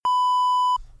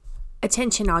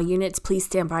Attention all units, please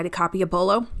stand by to copy a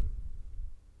BOLO.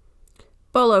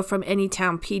 BOLO from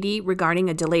Anytown PD regarding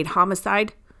a delayed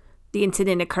homicide. The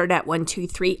incident occurred at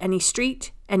 123 Any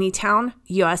Street, Anytown,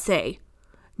 USA.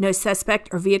 No suspect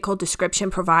or vehicle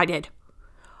description provided.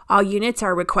 All units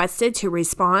are requested to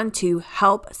respond to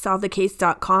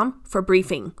helpsolvethecase.com for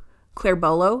briefing. Clear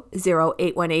BOLO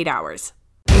 0818 hours.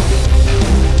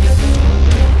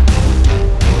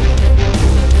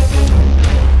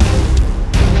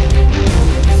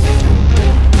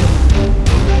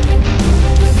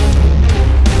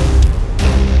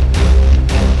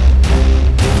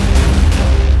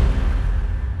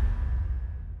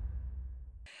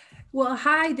 Well,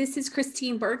 hi, this is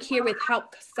Christine Burke here with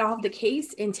Help Solve the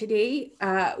Case. And today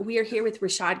we are here with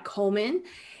Rashad Coleman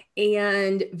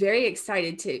and very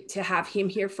excited to have him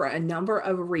here for a number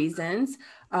of reasons.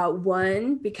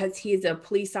 One, because he is a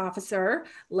police officer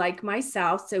like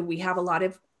myself. So we have a lot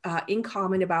of in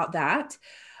common about that.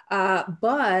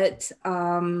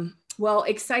 Well,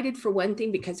 excited for one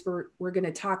thing, because we're going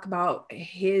to talk about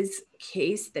his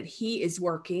case that he is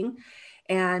working.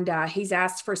 And he's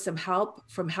asked for some help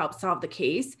from Help Solve the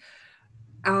Case,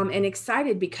 and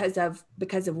excited because of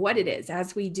what it is.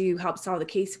 As we do Help Solve the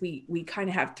Case, we kind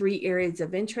of have three areas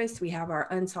of interest. We have our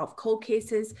unsolved cold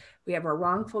cases, we have our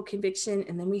wrongful conviction,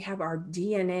 and then we have our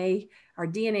DNA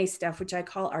stuff, which I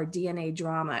call our DNA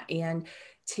drama. And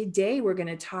today we're going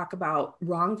to talk about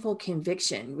wrongful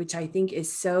conviction, which I think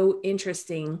is so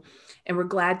interesting, and we're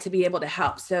glad to be able to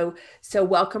help. So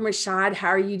welcome, Rashad. How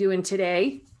are you doing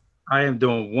today? I am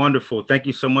doing wonderful. Thank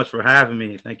you so much for having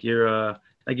me. Thank you for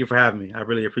having me. I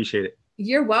really appreciate it.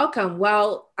 You're welcome.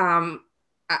 Well,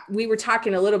 we were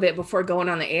talking a little bit before going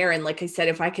on the air, and like I said,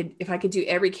 if I could do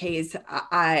every case,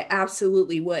 I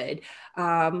absolutely would.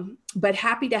 But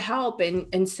happy to help,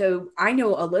 and so I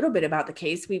know a little bit about the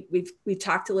case. We've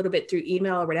talked a little bit through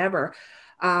email or whatever.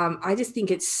 I just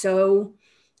think it's so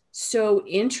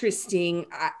interesting.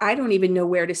 I don't even know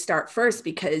where to start first,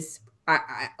 because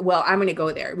I'm going to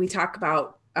go there. We talk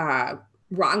about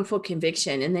wrongful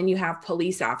conviction, and then you have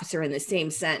police officer in the same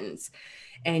sentence,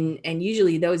 and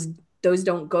usually those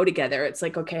don't go together. It's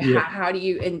like, okay, yeah. How do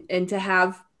you and to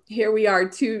have, here we are,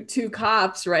 two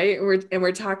cops, right? And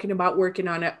we're talking about working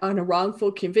on a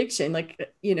wrongful conviction,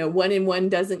 like, 1 and 1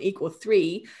 doesn't equal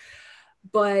 3.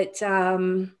 But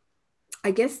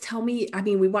I guess tell me,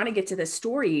 we want to get to the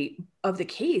story of the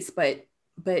case, but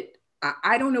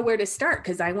I don't know where to start,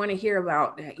 because I want to hear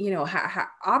about, how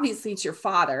obviously it's your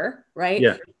father, right?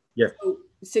 Yeah.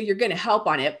 So you're going to help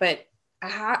on it, but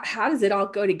how does it all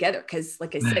go together? Because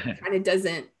like I said, it kind of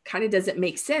doesn't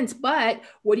make sense. But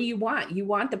what do you want? You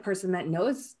want the person that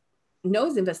knows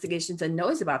investigations and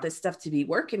knows about this stuff to be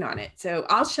working on it. So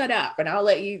I'll shut up and I'll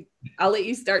let you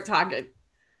start talking.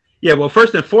 Yeah. Well,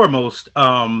 first and foremost,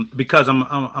 because I'm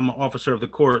an officer of the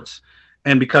courts,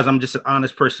 and because I'm just an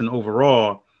honest person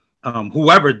overall.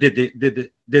 Whoever had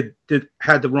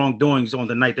the wrongdoings on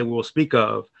the night that we will speak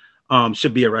of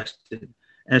should be arrested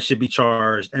and should be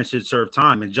charged and should serve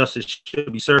time, and justice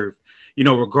should be served,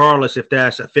 regardless if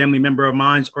that's a family member of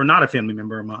mine or not a family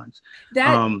member of mine.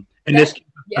 I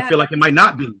feel like it might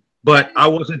not be, but I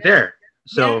wasn't there.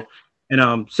 So,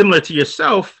 and similar to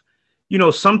yourself,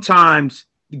 sometimes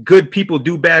good people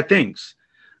do bad things.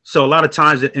 So a lot of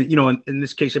times, in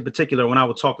this case in particular, when I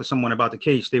would talk to someone about the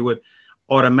case, they would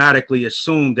automatically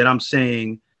assume that I'm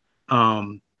saying,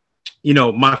 my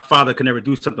father could never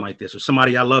do something like this, or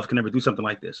somebody I love can never do something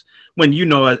like this. When,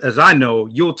 as I know,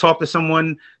 you'll talk to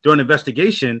someone during an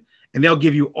investigation and they'll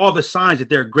give you all the signs that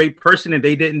they're a great person and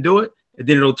they didn't do it. And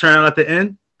then it'll turn out at the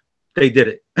end, they did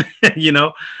it,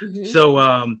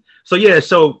 Mm-hmm.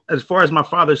 So as far as my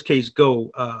father's case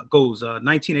goes,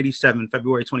 1987,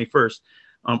 February 21st,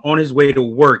 on his way to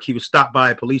work, he was stopped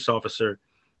by a police officer.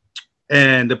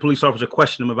 And the police officer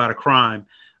questioned him about a crime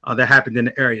that happened in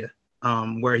the area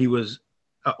where he was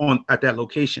around that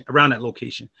location.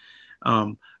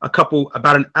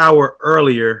 About an hour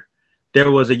earlier,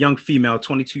 there was a young female,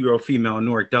 22-year-old female in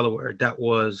Newark, Delaware, that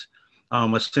was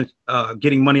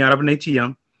getting money out of an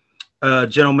ATM. A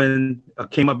gentleman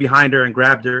came up behind her and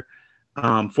grabbed her,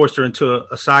 forced her into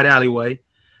a side alleyway,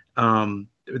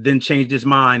 then changed his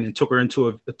mind and took her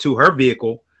to her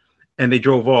vehicle. And they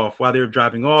drove off. While they were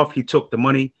driving off, he took the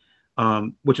money,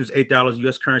 which was $8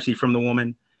 U.S. currency from the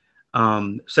woman,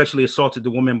 sexually assaulted the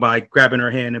woman by grabbing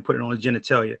her hand and putting it on his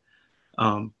genitalia,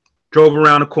 drove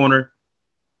around the corner.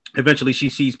 Eventually, she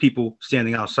sees people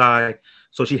standing outside.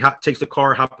 So she takes the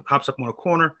car, hops up on a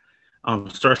corner,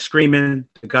 starts screaming.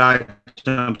 The guy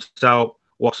jumps out,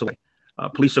 walks away.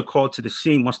 Police are called to the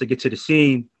scene. Once they get to the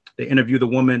scene, they interview the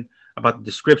woman about the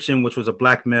description, which was a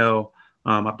black male,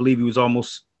 I believe he was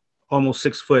almost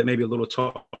 6 foot, maybe a little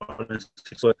taller than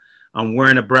 6 foot.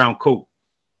 Wearing a brown coat.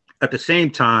 At the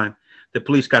same time, the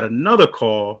police got another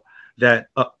call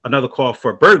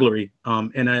for burglary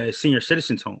in a senior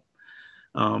citizens home.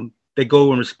 They go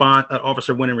and respond. An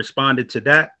officer went and responded to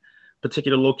that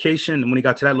particular location. And when he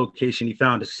got to that location, he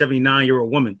found a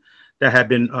 79-year-old woman that had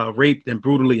been raped and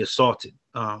brutally assaulted,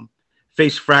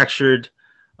 face fractured,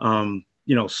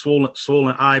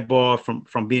 swollen eyeball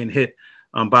from being hit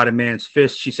by the man's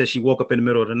fist. She said she woke up in the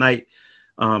middle of the night.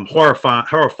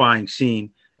 Horrifying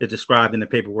scene is described in the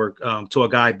paperwork, to a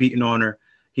guy beating on her.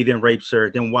 He then rapes her,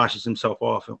 then washes himself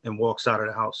off and walks out of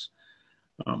the house.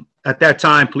 At that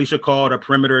time, police are called, a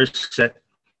perimeter is set,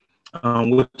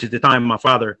 which is the time my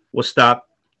father was stopped.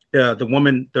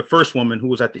 The first woman who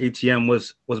was at the ATM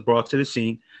was brought to the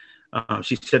scene.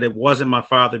 She said it wasn't my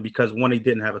father because, one, he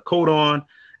didn't have a coat on,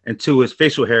 and two, his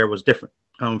facial hair was different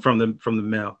from the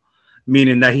male,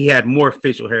 meaning that he had more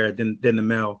facial hair than the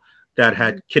male that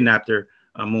had kidnapped her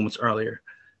moments earlier.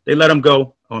 They let him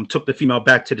go, took the female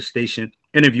back to the station,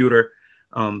 interviewed her.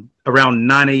 Around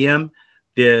 9 a.m.,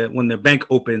 when the bank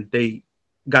opened, they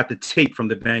got the tape from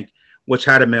the bank, which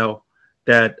had a male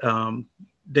that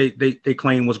they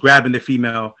claim was grabbing the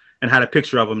female and had a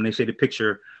picture of him. And they say the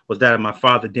picture was that of my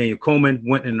father, Daniel Coleman.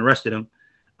 Went and arrested him.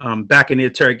 Back in the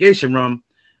interrogation room,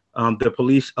 the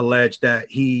police alleged that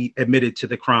he admitted to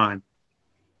the crime.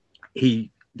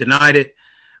 He denied it,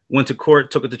 went to court,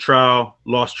 took it to trial,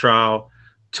 lost trial,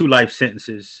 2 life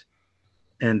sentences.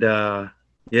 And that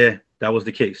was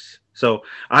the case. So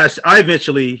I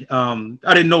eventually, I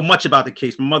didn't know much about the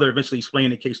case. My mother eventually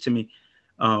explained the case to me.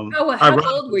 How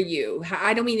old were you?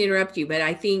 I don't mean to interrupt you, but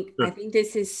I think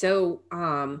this is so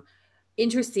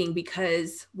interesting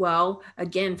because, well,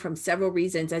 again, from several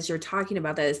reasons, as you're talking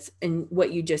about this and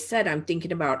what you just said, I'm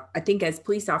thinking about, I think as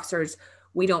police officers,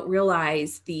 we don't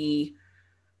realize the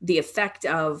effect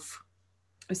of,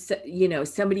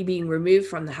 somebody being removed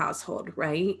from the household,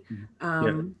 right?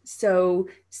 So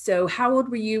how old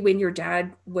were you when your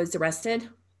dad was arrested?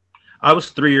 I was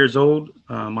 3 years old.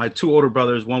 My 2 older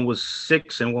brothers, one was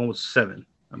 6 and one was 7,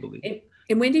 I believe.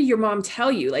 And when did your mom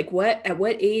tell you, like, at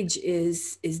what age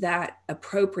is that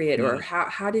appropriate? Or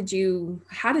how did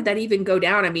that even go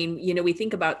down? I mean, we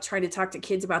think about trying to talk to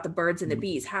kids about the birds and the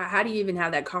bees. How do you even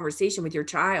have that conversation with your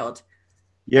child?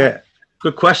 Yeah,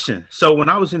 good question. So when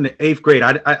I was in the 8th grade,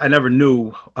 I never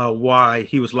knew why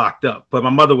he was locked up, but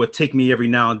my mother would take me every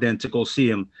now and then to go see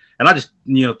him. And I just,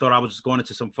 thought I was just going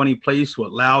into some funny place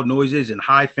with loud noises and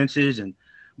high fences and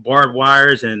barbed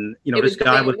wires. And, this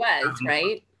guy was,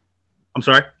 right? I'm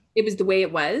sorry? It was the way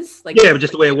it was? Yeah, it was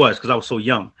just the way it was because I was so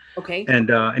young. Okay. And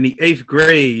in the 8th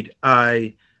grade,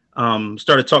 I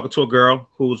started talking to a girl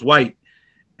who was white,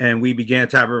 and we began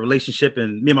to have a relationship.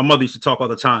 And me and my mother used to talk all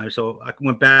the time. So I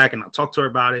went back and I talked to her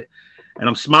about it, and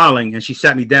I'm smiling. And she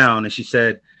sat me down and she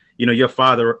said, your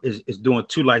father is doing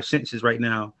 2 life sentences right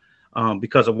now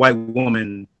because a white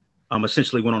woman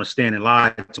essentially went on a stand and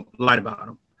lied about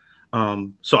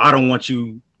him. So I don't want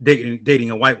you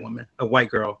dating a white woman, a white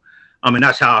girl. And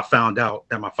that's how I found out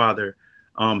that my father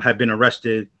had been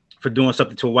arrested for doing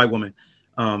something to a white woman.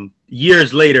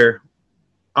 Years later,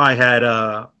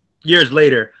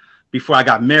 before I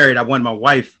got married, I wanted my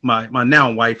wife, my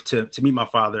now wife, to meet my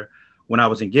father when I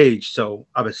was engaged. So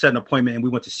I would set an appointment and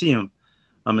we went to see him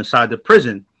inside the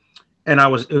prison. And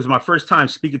it was my first time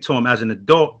speaking to him as an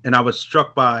adult. And I was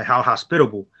struck by how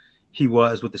hospitable he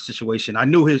was with the situation. I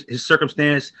knew his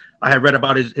circumstance. I had read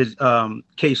about his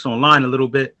case online a little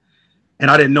bit. And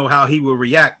I didn't know how he would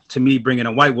react to me bringing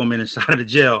a white woman inside of the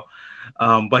jail.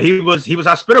 But he was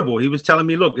hospitable. He was telling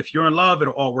me, look, if you're in love,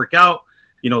 it'll all work out.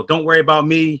 Don't worry about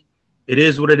me. It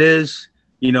is what it is.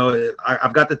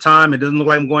 I've got the time. It doesn't look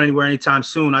like I'm going anywhere anytime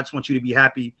soon. I just want you to be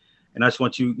happy. And I just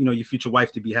want you, your future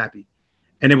wife to be happy.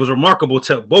 And it was remarkable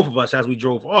to both of us as we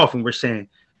drove off, and we're saying,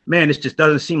 man, this just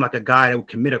doesn't seem like a guy that would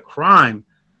commit a crime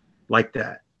like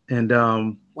that. And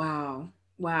wow.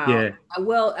 Yeah.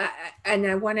 Well, and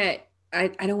I want to, I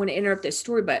don't want to interrupt this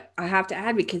story, but I have to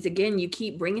add, because again, you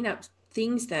keep bringing up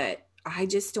things that I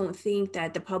just don't think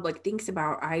that the public thinks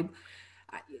about. I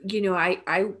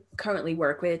currently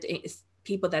work with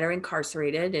people that are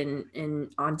incarcerated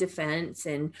and on defense,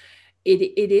 and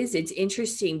it's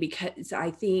interesting because I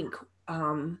think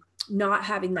not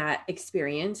having that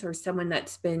experience, or someone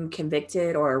that's been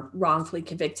convicted or wrongfully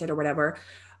convicted or whatever,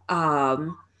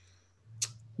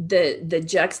 the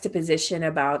juxtaposition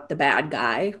about the bad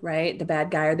guy, right? The bad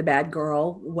guy or the bad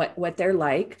girl, what they're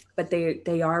like, but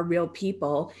they are real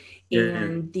people. Yeah.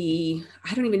 And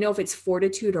I don't even know if it's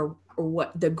fortitude or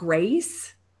what, the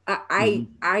grace. I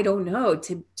don't know,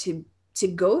 to to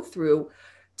go through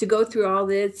all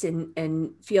this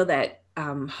and feel that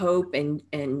hope and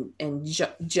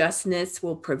justness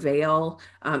will prevail,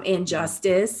 and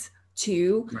justice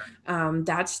too. Right.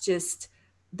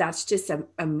 That's just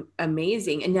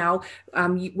amazing. And now,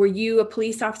 were you a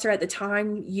police officer at the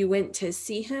time you went to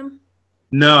see him?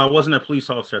 No, I wasn't a police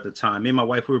officer at the time. Me and my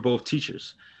wife, we were both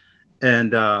teachers.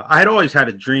 And I had always had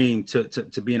a dream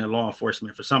to be in law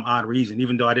enforcement for some odd reason,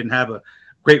 even though I didn't have a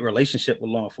great relationship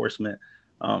with law enforcement.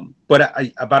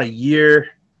 But about a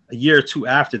year or two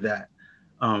after that,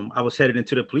 I was headed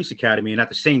into the police academy. And at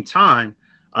the same time,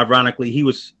 ironically, he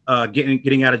was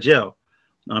getting out of jail.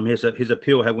 His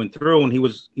appeal had went through, and he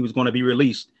was going to be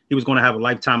released. He was going to have a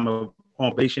lifetime of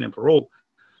probation and parole,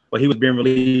 but he was being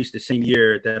released the same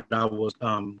year that I was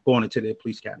going into the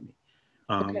police academy.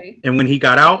 Okay. And when he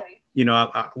got out, you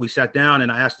know, we sat down and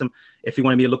I asked him if he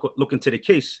wanted me to look into the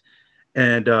case.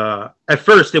 And at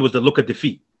first, it was the look of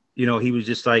defeat. You know, he was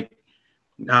just like,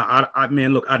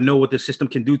 man, look, I know what the system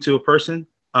can do to a person.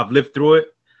 I've lived through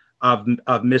it.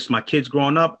 I've missed my kids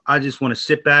growing up. I just want to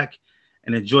sit back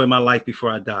and enjoy my life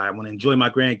before I die. I want to enjoy my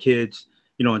grandkids,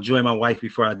 you know, enjoy my wife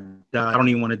before I die. I don't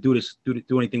even want to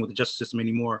do anything with the justice system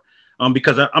anymore,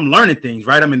 because I'm learning things,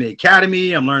 right? I'm in the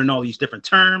academy. I'm learning all these different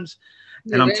terms.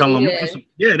 And I'm telling him,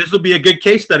 yeah, this will be a good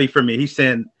case study for me. He's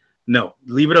saying, no,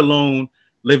 leave it alone.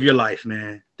 Live your life,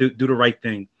 man. Do the right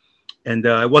thing. And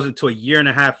it wasn't until a year and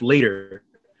a half later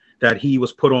that he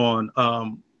was put on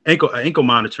ankle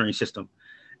monitoring system.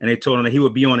 And they told him that he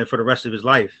would be on it for the rest of his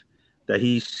life. That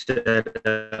he said,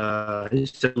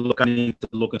 look, I need to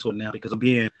look into it now because I'm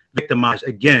being victimized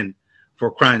again for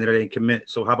a crime that I didn't commit.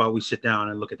 So how about we sit down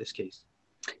and look at this case?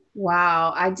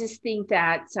 Wow. I just think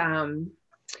that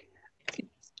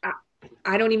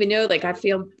I don't even know, like I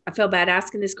feel bad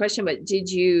asking this question, but did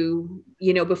you,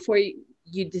 before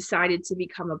you decided to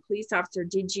become a police officer,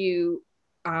 did you,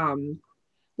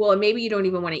 well, maybe you don't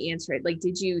even want to answer it. Like,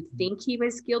 did you think he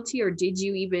was guilty, or did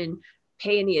you even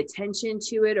pay any attention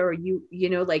to it? Or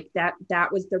like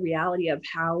that was the reality of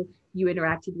how you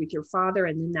interacted with your father,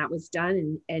 and then that was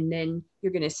done. And then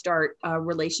you're going to start a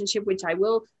relationship, which I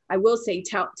will say,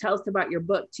 tell us about your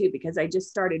book too, because I just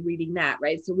started reading that.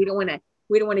 Right. So we don't want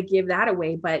to give that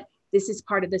away, but this is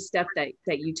part of the stuff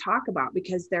that you talk about,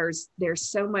 because there's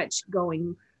so much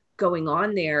going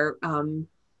on there.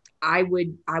 I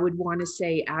would want to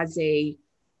say as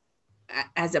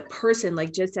a person,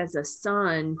 like just as a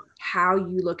son, how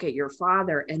you look at your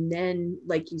father. And then,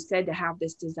 like you said, to have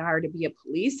this desire to be a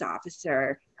police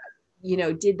officer,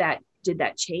 did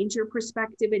that change your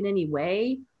perspective in any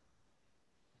way?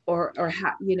 Or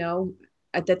how,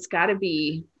 that's gotta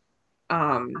be,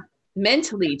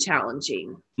 mentally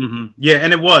challenging. Mm-hmm. Yeah,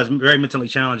 and it was very mentally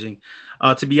challenging.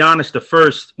 To be honest,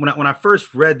 when I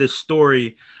first read this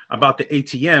story about the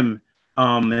ATM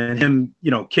and him,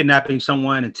 kidnapping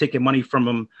someone and taking money from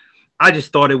him, I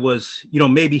just thought it was,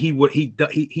 maybe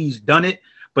he's done it,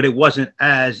 but it wasn't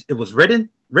as it was written.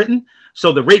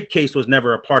 So the rape case was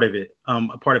never a part of it,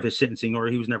 a part of his sentencing, or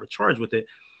he was never charged with it.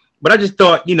 But I just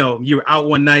thought, you're out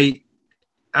one night,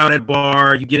 out at a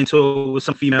bar, you get into it with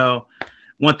some female,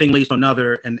 one thing leads to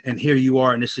another, and here you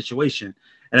are in this situation.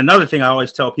 And another thing I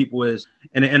always tell people is,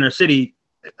 in the inner city,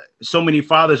 so many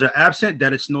fathers are absent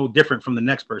that it's no different from the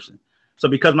next person. So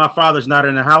because my father's not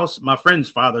in the house, my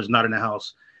friend's father's not in the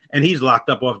house, and he's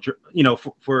locked up off,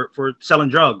 for selling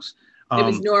drugs. It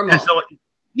was normal. And so,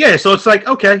 yeah, so it's like,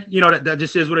 okay, that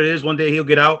just is what it is. One day he'll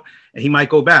get out and he might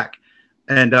go back.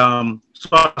 And so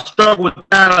I struggled with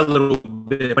that a little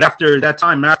bit. But after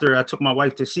I took my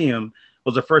wife to see him,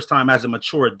 was the first time as a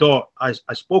mature adult I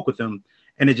spoke with him,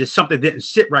 and it just something didn't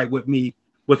sit right with me,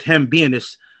 with him being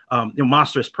this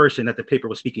monstrous person that the paper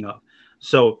was speaking of.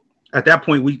 So at that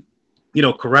point we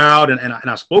corralled and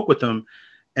I spoke with him,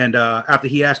 and after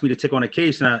he asked me to take on a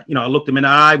case, and I looked him in the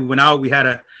eye, we went out, we had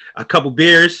a couple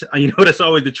beers, that's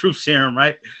always the truth serum,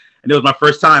 right? And it was my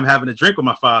first time having a drink with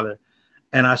my father,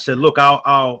 and I said, look,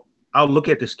 I'll look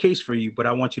at this case for you, but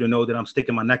I want you to know that I'm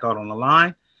sticking my neck out on the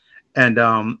line. And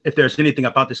if there's anything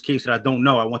about this case that I don't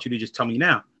know, I want you to just tell me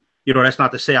now. That's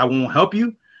not to say I won't help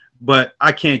you, but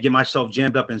I can't get myself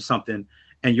jammed up in something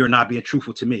and you're not being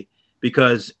truthful to me.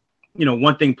 Because,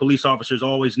 one thing police officers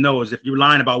always know is if you're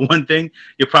lying about one thing,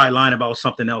 you're probably lying about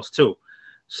something else too.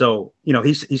 So,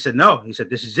 he said, no, he said,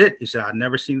 this is it. He said, I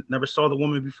never saw the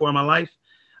woman before in my life.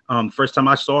 First time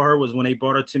I saw her was when they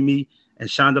brought her to me and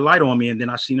shined the light on me. And then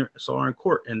I saw her in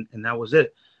court, and that was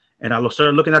it. And I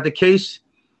started looking at the case.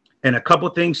 And a couple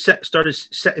of things started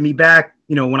setting me back.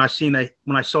 When I saw,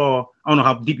 I don't know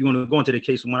how deep you want to go into the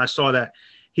case, when I saw that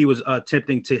he was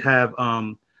attempting to have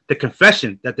the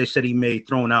confession that they said he made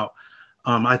thrown out,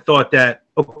 I thought that,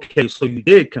 okay, so you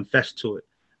did confess to it.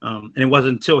 And it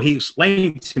wasn't until he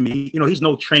explained to me, he's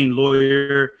no trained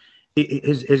lawyer.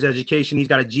 His education, he's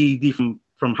got a GED from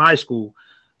high school.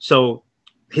 So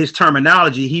his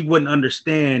terminology, he wouldn't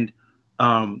understand,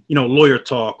 lawyer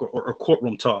talk or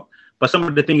courtroom talk. But some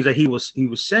of the things that he was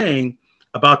saying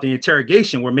about the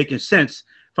interrogation were making sense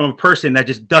from a person that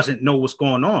just doesn't know what's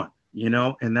going on,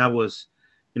 and that was,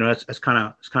 that's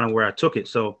kind of where I took it.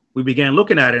 So we began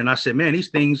looking at it, and I said, man, these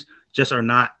things just are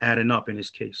not adding up in this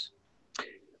case.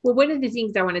 Well, one of the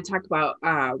things I want to talk about,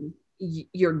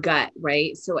 your gut,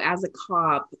 right? So as a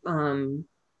cop, and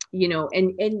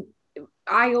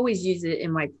I always use it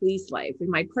in my police life. In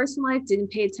my personal life,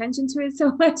 didn't pay attention to it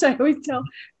so much. I always tell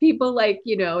people, like,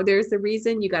 there's a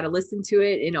reason you got to listen to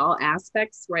it in all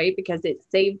aspects, right? Because it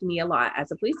saved me a lot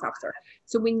as a police officer.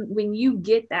 So when you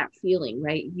get that feeling,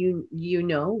 right,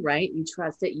 right, you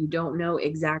trust it. You don't know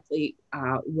exactly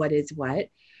what is what,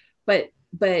 but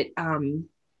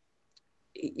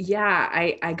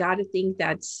yeah, I got to think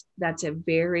that's a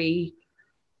very,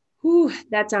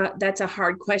 that's a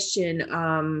hard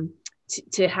question.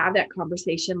 To have that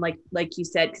conversation, like you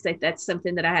said, because that's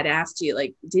something that I had asked you,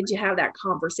 like, did you have that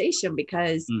conversation?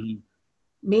 Because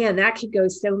man, that could go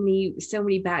so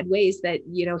many bad ways that,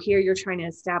 here you're trying to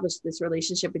establish this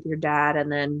relationship with your dad,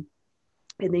 and then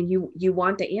you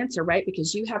want the answer, right?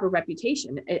 Because you have a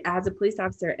reputation as a police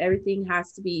officer. Everything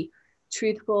has to be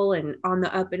truthful and on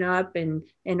the up and up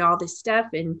and all this stuff.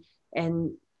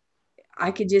 And I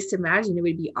could just imagine it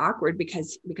would be awkward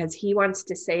because he wants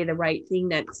to say the right thing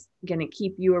that's going to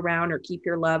keep you around or keep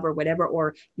your love or whatever,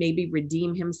 or maybe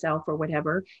redeem himself or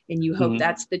whatever. And you hope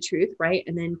that's the truth, right?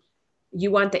 And then you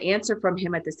want the answer from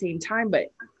him at the same time, but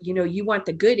you want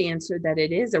the good answer that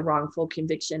it is a wrongful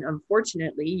conviction.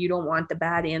 Unfortunately, you don't want the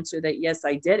bad answer that, yes,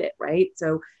 I did it, right?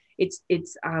 So it's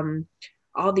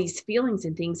all these feelings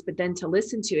and things, but then to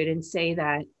listen to it and say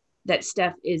that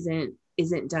stuff isn't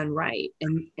done right.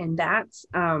 And that's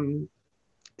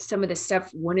some of the stuff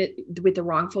with the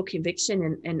wrongful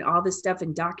conviction and all this stuff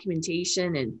and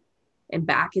documentation and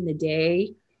back in the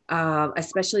day,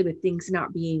 especially with things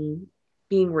not being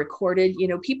recorded.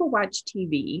 People watch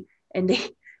TV and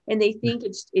they think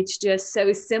it's just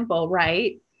so simple,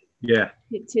 right? Yeah.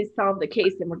 To solve the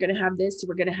case, and we're going to have this,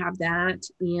 we're going to have that.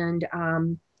 And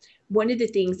one of the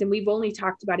things, and we've only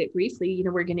talked about it briefly,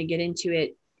 we're going to get into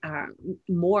it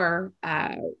more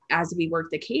as we work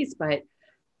the case, but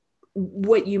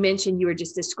what you mentioned, you were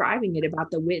just describing it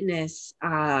about the witness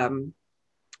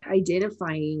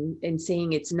identifying and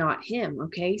saying it's not him.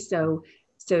 Okay, so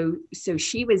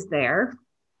she was there.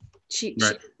 She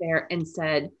was there and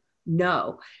said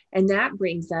no, and that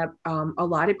brings up a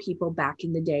lot of people back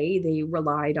in the day. They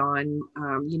relied on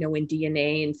when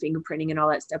DNA and fingerprinting and all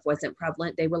that stuff wasn't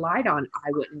prevalent, they relied on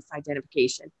eyewitness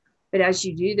identification. But as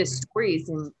you do the stories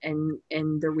and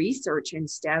the research and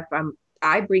stuff,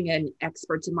 I bring in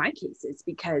experts in my cases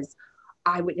because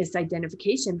eyewitness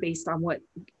identification based on what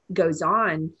goes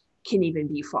on can even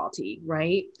be faulty,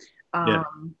 right?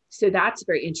 So that's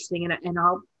very interesting. And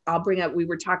I'll bring up, we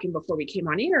were talking before we came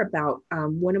on air about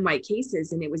one of my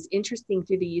cases, and it was interesting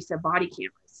through the use of body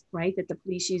cameras, right? That the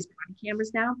police use body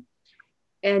cameras now.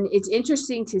 And it's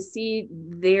interesting to see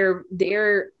their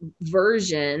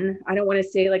version. I don't want to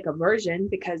say like a version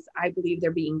because I believe they're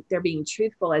being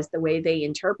truthful as the way they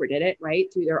interpreted it,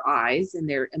 right? Through their eyes and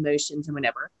their emotions and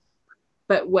whatever.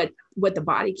 But what the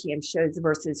body cam shows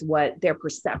versus what their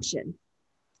perception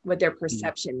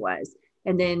was.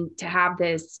 And then to have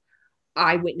this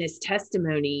eyewitness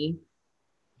testimony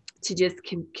to just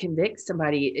convict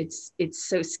somebody, it's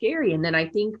so scary. And then I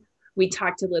think we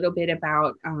talked a little bit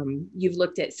about, you've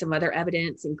looked at some other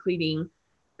evidence, including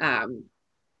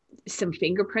some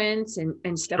fingerprints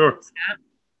and stuff like that.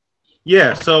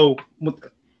 Yeah. So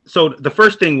the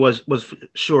first thing was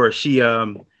sure she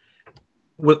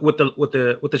with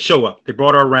the show up, they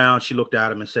brought her around. She looked at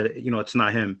him and said, it's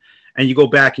not him. And you go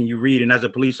back and you read, and as a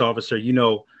police officer,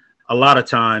 a lot of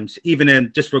times, even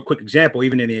in, just for a quick example,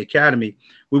 even in the academy,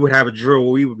 we would have a drill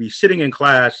where we would be sitting in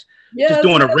class. Just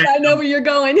doing I know where you're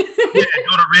going. Doing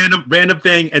a random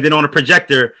thing, and then on a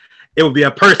projector, it would be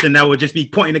a person that would just be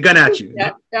pointing a gun at you.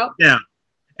 Yeah.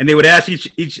 And they would ask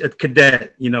each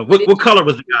cadet, what color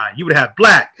was the guy? You would have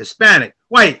black, Hispanic,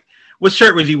 white. What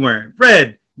shirt was he wearing?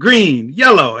 Red, green,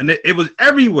 yellow, and it was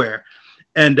everywhere.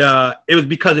 And it was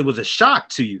because it was a shock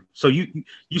to you. So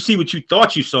you see what you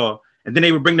thought you saw, and then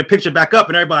they would bring the picture back up,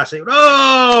 and everybody say,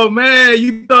 "Oh man,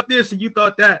 you thought this and you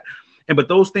thought that," but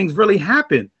those things really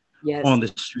happen. Yes. On the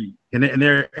street, and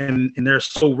they're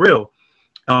so real.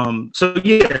 So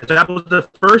that was the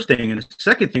first thing, and the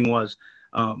second thing was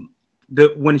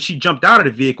when she jumped out of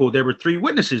the vehicle, there were 3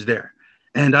 witnesses there.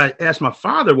 And I asked my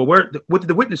father, well, what did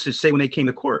the witnesses say when they came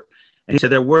to court? And he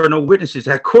said, there were no witnesses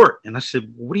at court. And I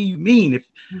said, what do you mean?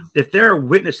 If there are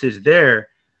witnesses there,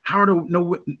 how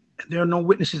are there are no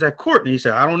witnesses at court? And he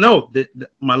said, I don't know.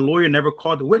 My lawyer never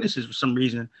called the witnesses for some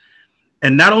reason.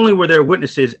 And not only were there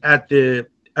witnesses at the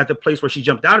place where she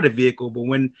jumped out of the vehicle, but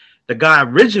when the guy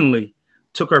originally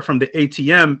took her from the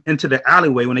ATM into the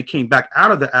alleyway, when they came back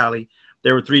out of the alley,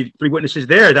 there were three witnesses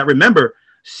there that remember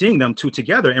seeing them 2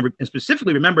 together, and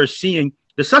specifically remember seeing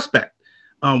the suspect.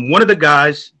 One of the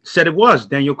guys said it was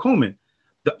Daniel Coleman.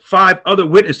 The 5 other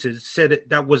witnesses said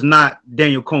that was not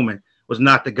Daniel Coleman, was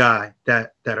not the guy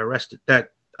that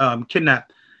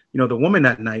kidnapped, the woman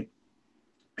that night.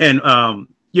 And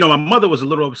my mother was a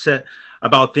little upset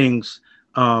about things,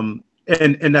 and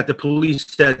that the police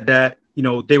said that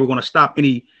they were going to stop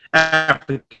any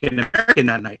African American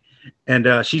that night.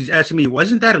 And she's asking me,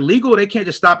 wasn't that illegal? They can't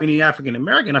just stop any African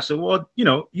American. I said, well, you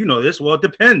know this. Well, it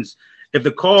depends. If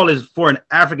the call is for an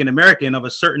African American of a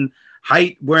certain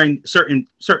height wearing certain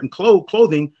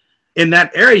clothing in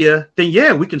that area, then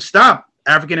yeah, we can stop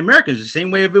African Americans. The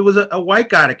same way if it was a white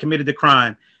guy that committed the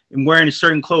crime and wearing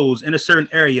certain clothes in a certain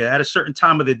area at a certain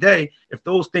time of the day, if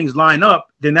those things line up,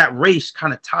 then that race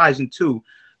kind of ties into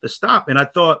the stop. And I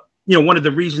thought, one of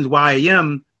the reasons why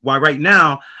right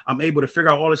now I'm able to figure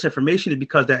out all this information is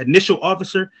because that initial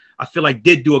officer, I feel like,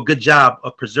 did do a good job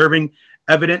of preserving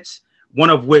evidence, one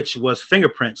of which was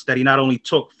fingerprints that he not only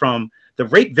took from the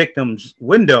rape victim's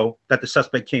window that the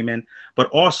suspect came in, but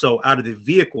also out of the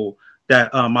vehicle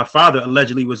that my father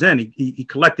allegedly was in. He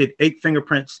collected 8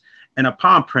 fingerprints and a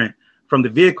palm print from the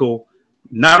vehicle.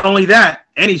 Not only that,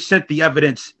 and he sent the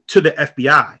evidence to the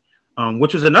FBI,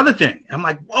 which was another thing. I'm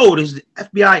like, whoa, there's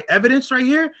FBI evidence right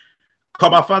here.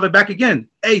 Call my father back again.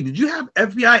 Hey, did you have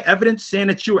FBI evidence saying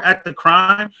that you were at the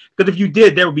crime? Because if you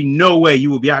did, there would be no way you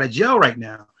would be out of jail right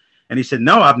now. And he said,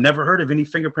 no, I've never heard of any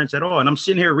fingerprints at all. And I'm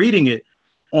sitting here reading it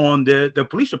on the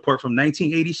police report from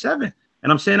 1987.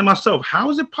 And I'm saying to myself, how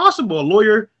is it possible a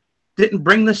lawyer didn't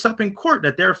bring this up in court,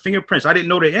 that there are fingerprints? I didn't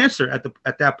know the answer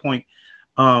at that point.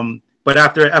 But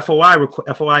after an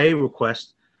FOIA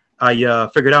request, I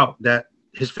figured out that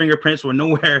his fingerprints were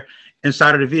nowhere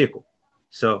inside of the vehicle.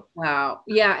 So wow.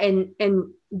 Yeah. And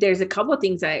there's a couple of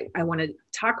things I want to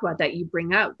talk about that you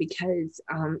bring up, because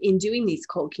in doing these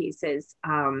cold cases,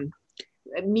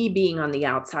 me being on the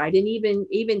outside, and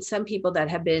even some people that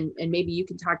have been, and maybe you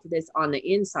can talk to this on the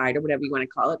inside or whatever you want to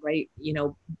call it, right?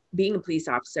 Being a police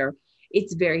officer,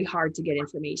 it's very hard to get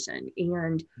information.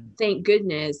 And thank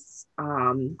goodness,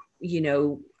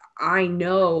 I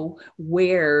know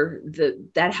where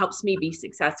that helps me be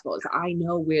successful. Is I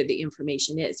know where the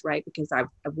information is, right? Because I've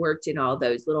worked in all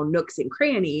those little nooks and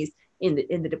crannies in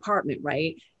the department,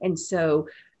 right? And so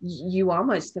you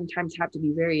almost sometimes have to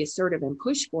be very assertive and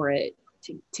push for it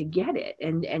to get it.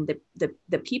 And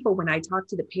the people, when I talk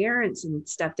to the parents and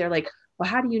stuff, they're like, well,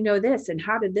 how do you know this? And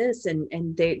how did this?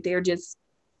 And they're just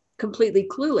completely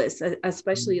clueless,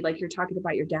 especially like you're talking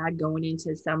about your dad going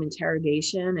into some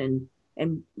interrogation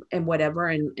and whatever,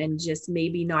 and just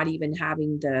maybe not even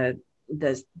having the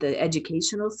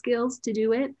educational skills to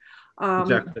do it.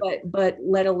 Exactly. But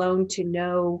let alone to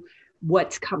know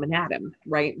what's coming at him,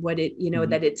 right?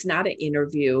 That it's not an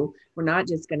interview. We're not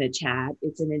just going to chat.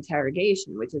 It's an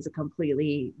interrogation, which is a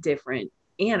completely different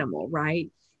animal, right?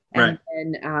 Right.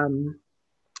 And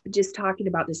just talking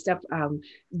about this stuff,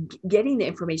 getting the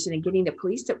information and getting the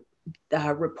police to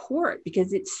report,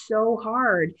 because it's so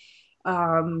hard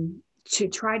to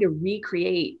try to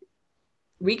recreate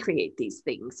these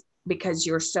things, because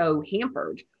you're so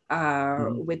hampered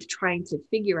with trying to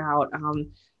figure out.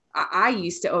 I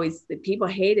used to always, people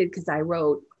hated because I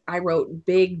wrote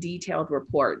big detailed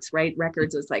reports, right?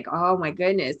 Records was like, oh my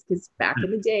goodness, because back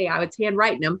in the day I was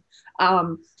handwriting them.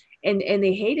 And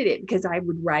they hated it because I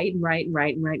would write.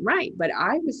 But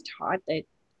I was taught that,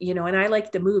 and I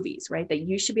like the movies, right? That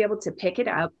you should be able to pick it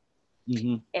up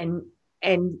and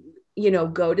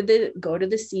go to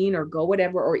the scene or go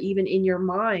whatever, or even in your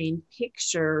mind,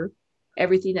 picture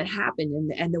everything that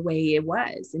happened and the way it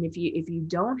was. And if you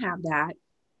don't have that,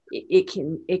 it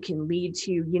can lead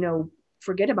to,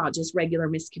 forget about just regular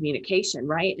miscommunication,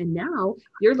 right? And now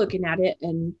you're looking at it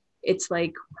and it's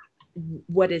like,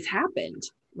 what has happened,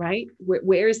 right?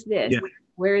 Where's this? Yeah.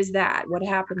 Where is that? What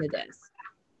happened to this?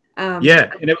 And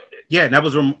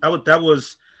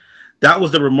that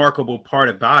was the remarkable part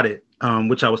about it,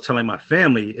 which I was telling my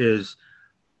family, is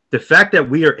the fact that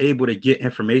we are able to get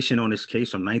information on this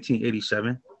case from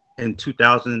 1987 and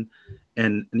 2000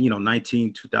 and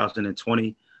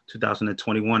 2020,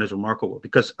 2021 is remarkable,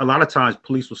 because a lot of times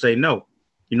police will say, no,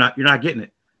 You're not getting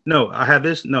it. No, I have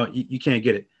this. No, you can't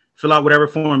get it. Fill out whatever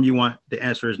form you want. The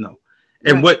answer is no.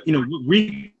 And Right. what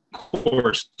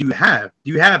recourse do you have?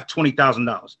 Do you have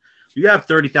 $20,000? Do you have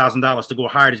 $30,000 to go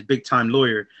hire this big time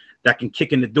lawyer that can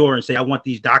kick in the door and say, I want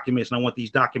these documents and I want these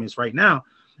documents right now?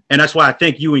 And that's why I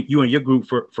thank you and your group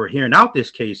for hearing out this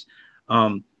case.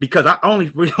 Because the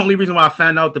only reason why I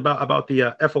found out about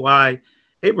the FOI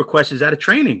 8 request is at a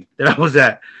training that I was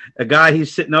at. A guy,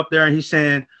 he's sitting up there and he's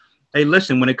saying, hey,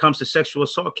 listen, when it comes to sexual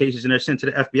assault cases and they're sent to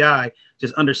the FBI,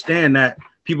 just understand that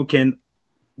people can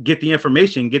get the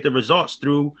information, get the results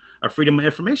through a Freedom of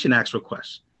Information Act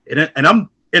request. And I'm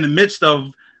in the midst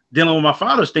of dealing with my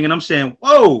father's thing, and I'm saying,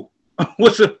 whoa,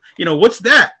 what's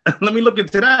that? Let me look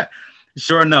into that.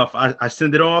 Sure enough, I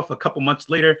send it off. A couple months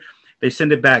later, they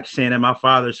send it back saying that my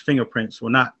father's fingerprints were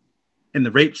not in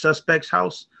the rape suspect's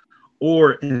house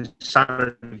or inside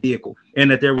of the vehicle, and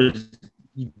that there was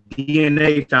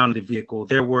DNA found in the vehicle.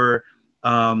 There were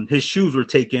his shoes were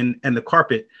taken and the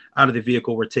carpet out of the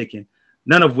vehicle were taken,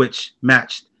 none of which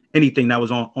matched anything that was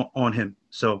on him.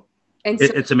 So,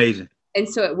 it's amazing. And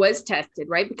so it was tested,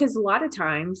 right? Because a lot of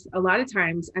times,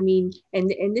 I mean,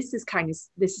 and this is kind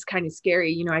of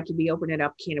scary. You know, I could be opening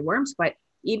up a can of worms, but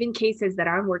even cases that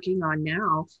I'm working on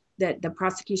now, that the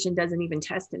prosecution doesn't even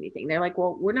test anything. They're like,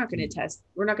 well, we're not going to test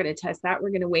that. We're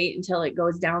going to wait until it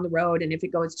goes down the road. And if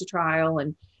it goes to trial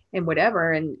and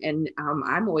whatever. And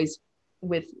I'm always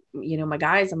with, my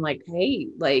guys, I'm like, hey,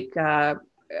 like,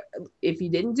 if you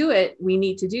didn't do it, we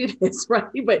need to do this, right?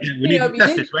 But if you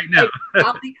test this right now.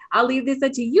 Like, I'll leave this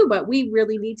up to you, but we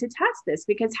really need to test this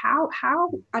because how,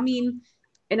 I mean,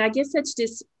 and I guess that's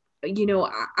just,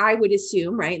 I would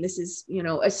assume, right? And this is,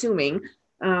 assuming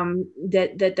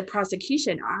that the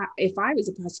prosecution, if I was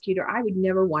a prosecutor, I would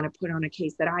never want to put on a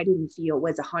case that I didn't feel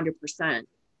was 100%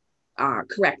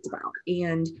 correct about.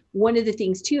 And one of the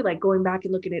things too, like going back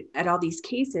and looking at all these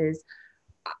cases,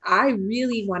 I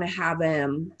really want to have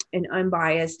an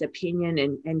unbiased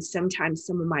opinion. And sometimes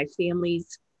some of my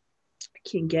families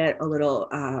can get a little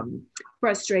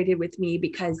frustrated with me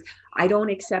because I don't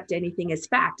accept anything as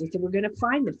fact. I said, we're going to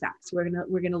find the facts. We're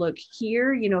going to look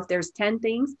here. If there's 10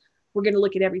 things, we're going to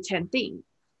look at every 10 thing.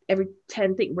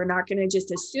 We're not going to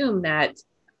just assume that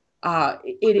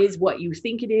it is what you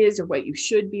think it is or what you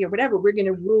should be or whatever. We're going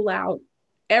to rule out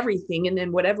everything, and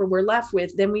then whatever we're left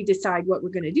with, then we decide what we're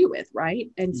going to do with, right?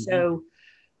 And so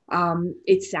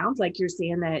it sounds like you're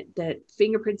saying that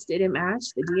fingerprints didn't match,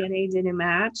 the DNA didn't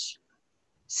match.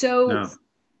 So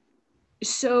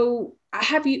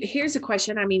here's a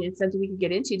question. I mean, it's something we can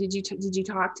get into. Did you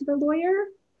talk to the lawyer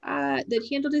that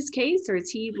handled his case, or is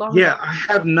he long? Yeah, I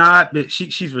have not, but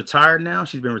she's retired now.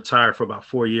 She's been retired for about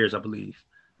 4 years, I believe.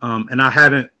 And I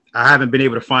haven't been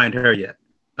able to find her yet.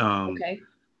 Okay.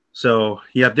 So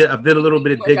yeah, I did a little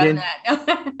bit of digging.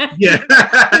 Yeah,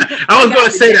 I was going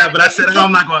to say that, but I said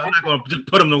I'm not going to just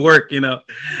put them to work,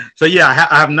 So yeah,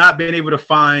 I have not been able to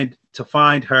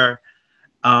find her,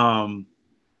 and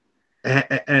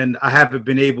I haven't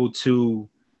been able to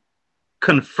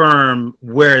confirm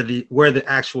where the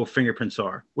actual fingerprints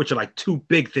are, which are like two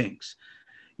big things.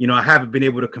 I haven't been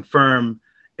able to confirm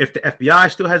if the FBI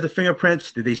still has the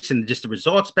fingerprints. Did they send just the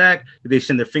results back? Did they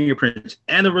send the fingerprints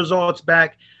and the results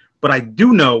back? But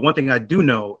one thing I do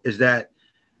know is that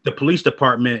the police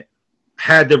department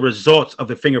had the results of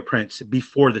the fingerprints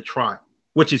before the trial,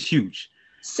 which is huge.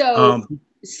 So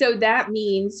that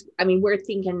means, I mean, we're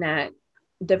thinking that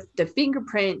the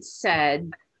fingerprints said,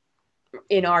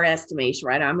 in our estimation,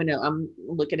 right? I'm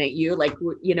looking at you like,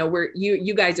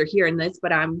 you guys are hearing this,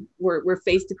 but we're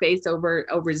face to face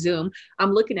over Zoom.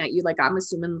 I'm looking at you like, I'm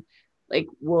assuming like,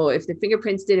 well, if the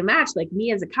fingerprints didn't match, like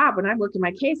me as a cop, when I'm working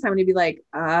my case, I'm going to be like,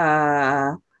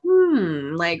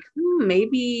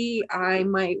 maybe I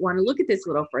might want to look at this a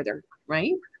little further.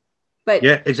 Right. But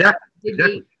yeah,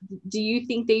 exactly. Do you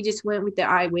think they just went with the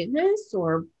eyewitness,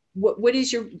 or what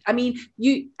is your, I mean,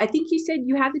 I think you said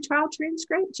you had the trial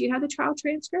transcript. Do you have the trial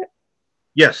transcript?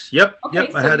 Yes. Yep. Okay,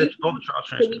 yep. So I had all the trial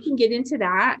transcripts. So we can get into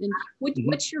that. And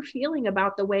what's your feeling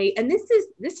about the way, and this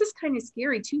is kind of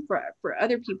scary too, for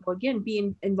other people, again,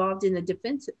 being involved in the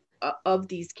defense of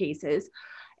these cases,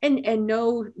 and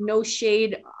no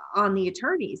shade on the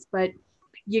attorneys, but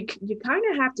you kind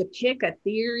of have to pick a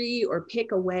theory or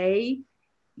pick a way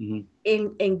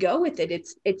and go with it.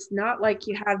 It's not like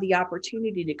you have the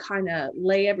opportunity to kind of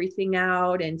lay everything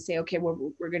out and say, okay,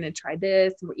 well, we're going to try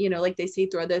this, like they say,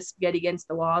 throw the spaghetti against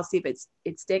the wall, see if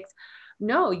it sticks.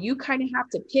 No, you kind of have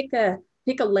to pick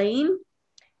a lane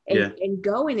and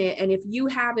go in it. And if you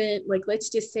haven't, like, let's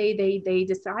just say they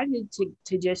decided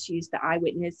to just use the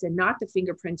eyewitness and not the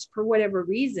fingerprints for whatever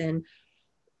reason,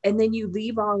 and then you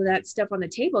leave all of that stuff on the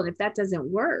table. And if that doesn't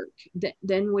work,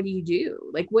 then what do you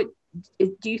do? Like, what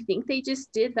do you think they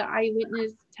just did the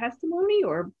eyewitness testimony,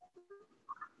 or?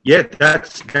 Yeah,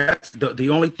 that's the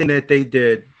only thing that they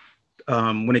did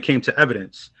when it came to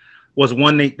evidence was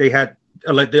one, they had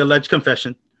the alleged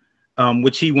confession,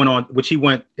 which he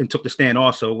went and took the stand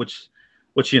also, which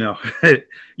you know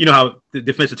you know how the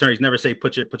defense attorneys never say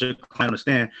put your client on the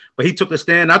stand, but he took the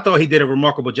stand. I thought he did a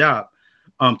remarkable job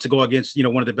to go against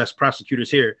one of the best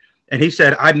prosecutors here, and he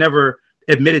said, I never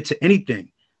admitted to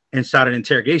anything inside an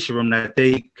interrogation room, that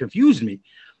they confused me.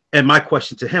 And my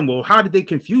question to him, well, how did they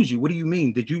confuse you? What do you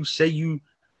mean? Did you say you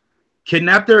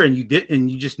kidnapped her and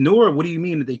you just knew her? What do you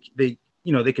mean that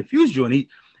they confused you? And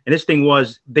his thing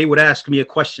was, they would ask me a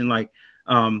question like,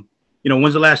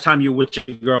 when's the last time you were with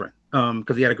your girlfriend?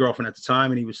 Because he had a girlfriend at the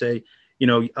time, and he would say,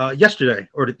 yesterday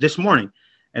or this morning.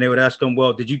 And they would ask him,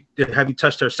 well, have you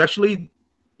touched her sexually?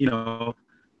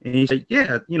 And he said,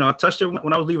 yeah, I touched her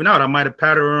when I was leaving out. I might have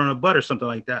patted her on the butt or something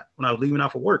like that when I was leaving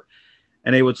out for work.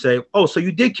 And they would say, oh, so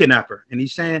you did kidnap her? And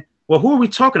he's saying, well, who are we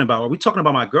talking about? Are we talking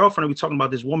about my girlfriend? Are we talking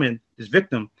about this woman, this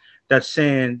victim that's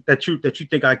saying that you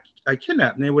think I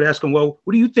kidnapped? And they would ask him, well,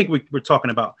 what do you think we're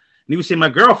talking about? And he would say, my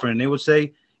girlfriend. And they would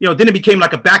say, then it became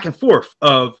like a back and forth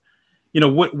of,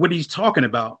 what he's talking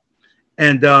about.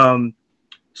 And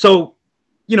so,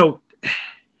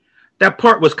 that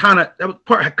part kind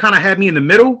of had me in the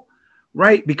middle,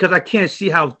 right? Because I can't see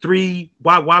how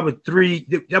why would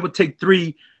that would take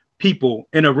three people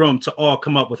in a room to all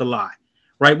come up with a lie,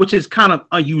 right? Which is kind of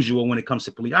unusual when it comes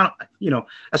to police.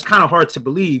 That's kind of hard to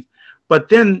believe. But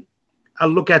then I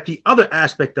look at the other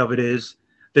aspect of it is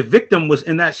the victim was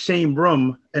in that same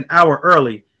room an hour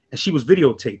early, and she was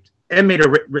videotaped and made a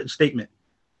written statement.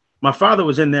 My father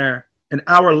was in there an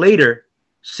hour later,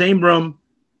 same room.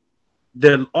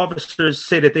 The officers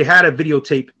say that they had a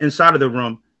videotape inside of the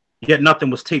room, yet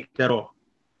nothing was taped at all.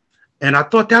 And I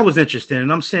thought that was interesting.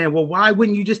 And I'm saying, well, why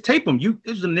wouldn't you just tape them?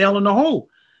 There's a nail in the hole.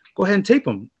 Go ahead and tape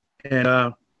them. And,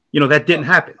 that didn't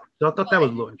happen. So I thought that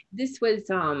was a little interesting. This was,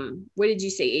 what did you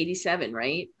say? 87,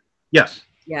 right? Yes.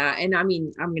 Yeah. And I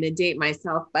mean, I'm going to date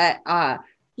myself, but, I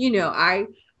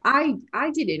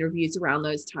did interviews around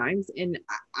those times, and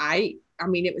I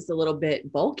mean, it was a little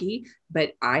bit bulky,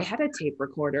 but I had a tape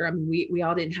recorder. I mean, we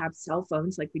all didn't have cell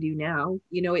phones like we do now.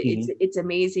 It's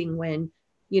amazing when,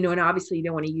 and obviously you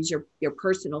don't want to use your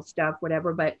personal stuff,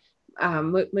 whatever, but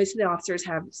most of the officers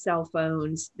have cell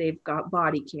phones. They've got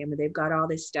body camera, they've got all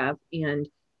this stuff, and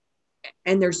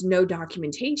there's no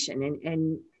documentation,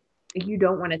 and you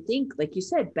don't want to think, like you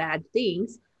said, bad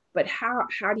things, but how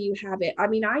do you have it? I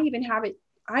mean, I even have it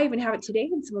today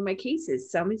in some of my cases.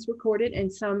 Some is recorded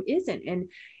and some isn't. And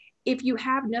if you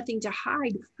have nothing to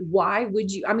hide, why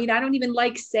would you? I mean, I don't even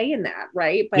like saying that,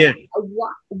 right? But yeah.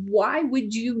 Why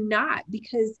would you not?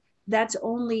 Because that's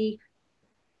only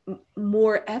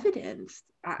more evidence.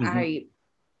 I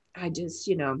just,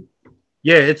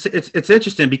 Yeah, it's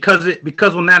interesting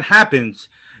because when that happens,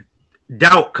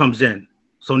 doubt comes in.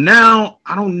 So now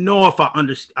I don't know if I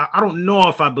understand. I don't know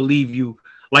if I believe you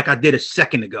like I did a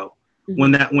second ago.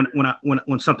 When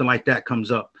something like that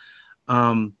comes up,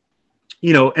 and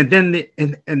then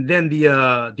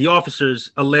the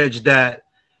officers alleged that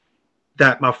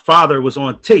my father was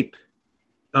on tape,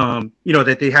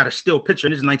 that they had a still picture,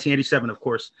 and this is 1987, of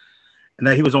course, and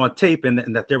that he was on tape,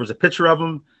 and that there was a picture of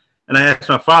him. And I asked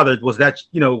my father, was that,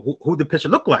 who the picture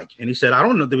looked like? And he said, I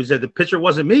don't know. The picture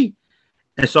wasn't me.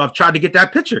 And so I've tried to get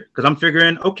that picture because I'm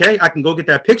figuring, okay, I can go get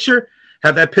that picture,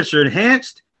 have that picture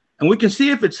enhanced, and we can see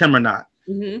if it's him or not.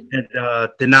 And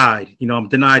denied. I'm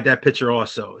denied that picture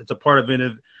also. It's a part of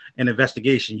an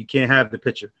investigation. You can't have the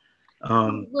picture.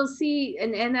 We'll see.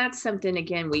 And that's something,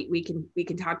 again, we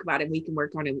can talk about it, we can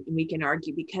work on it, and we can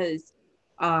argue, because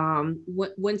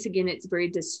once again, it's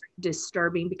very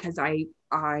disturbing, because I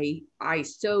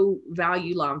so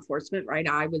value law enforcement, right?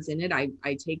 I was in it. I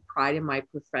take pride in my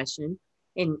profession.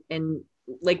 And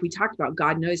like we talked about,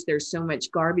 God knows there's so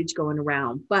much garbage going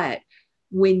around. But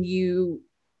when you,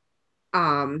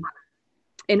 and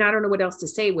I don't know what else to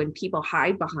say, when people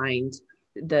hide behind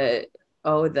the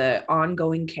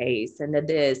ongoing case and the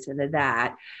this and the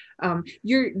that,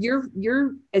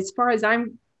 you're as far as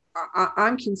I'm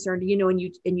concerned,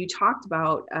 and you talked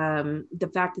about the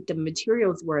fact that the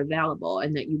materials were available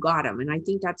and that you got them. And I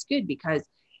think that's good, because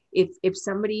if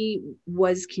somebody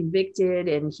was convicted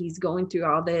and he's going through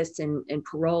all this and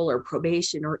parole or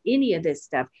probation or any of this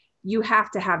stuff, you have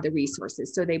to have the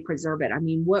resources so they preserve it. I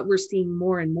mean, what we're seeing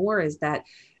more and more is that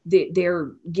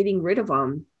they're getting rid of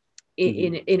them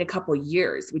in a couple of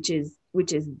years, which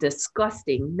is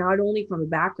disgusting, not only from a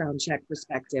background check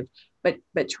perspective,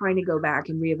 but trying to go back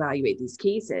and reevaluate these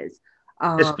cases.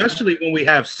 Especially when we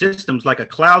have systems like a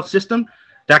cloud system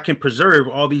that can preserve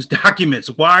all these documents.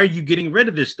 Why are you getting rid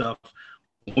of this stuff?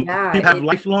 Yeah, you have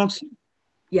lifelong.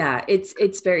 Yeah,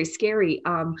 it's very scary.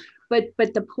 But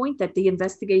the point that the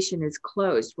investigation is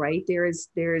closed, right? There's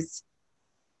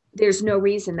no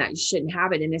reason that you shouldn't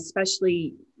have it, and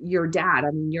especially your dad.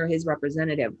 I mean, you're his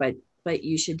representative, but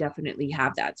you should definitely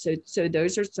have that. So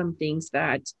those are some things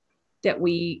that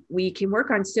we can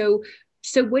work on. So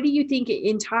what do you think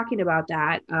in talking about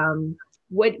that?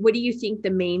 What do you think the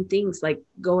main things, like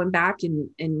going back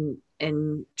and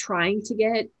trying to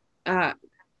get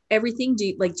everything?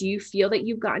 Do you feel that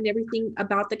you've gotten everything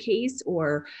about the case,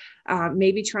 or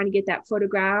maybe trying to get that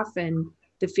photograph and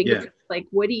the fingerprint? Like,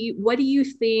 what do you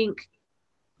think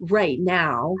right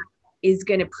now is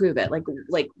going to prove it? Like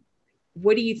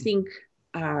what do you think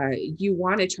you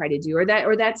want to try to do,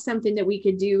 or that's something that we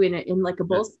could do in like a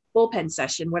bullpen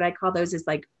session? What I call those is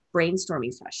like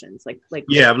brainstorming sessions.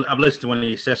 Yeah, I've listened to one of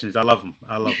these sessions. I love them.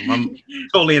 I'm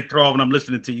totally enthralled when I'm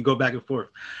listening to you go back and forth.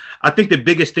 I think the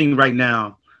biggest thing right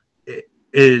now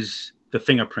is the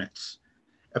fingerprints.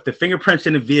 If the fingerprints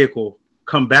in the vehicle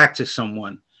come back to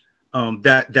someone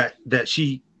that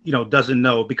she doesn't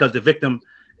know, because the victim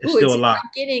is still alive. I'm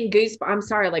getting goosebumps. I'm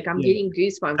sorry, getting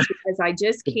goosebumps because I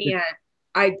just can't.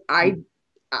 I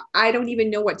don't even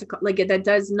know what to call. Like, that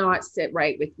does not sit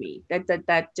right with me. That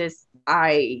just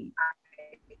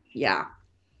yeah.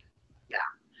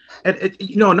 And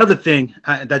another thing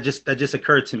that just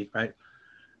occurred to me, right?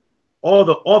 All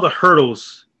the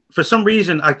hurdles. For some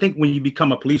reason, I think when you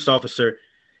become a police officer,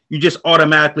 you just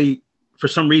automatically, for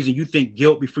some reason, you think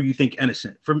guilt before you think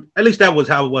innocent. At least that was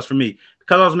how it was for me,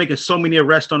 because I was making so many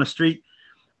arrests on the street.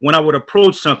 When I would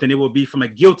approach something, it would be from a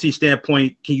guilty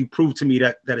standpoint. Can you prove to me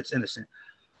that it's innocent?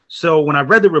 So when I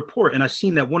read the report and I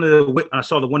seen that one of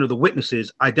the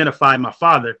witnesses identified my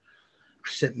father, I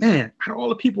said, man, out of all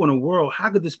the people in the world, how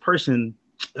could this person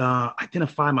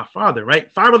identify my father, right?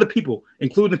 5 other people,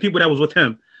 including the people that was with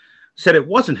him, said it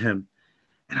wasn't him.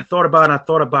 And I thought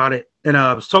about it. And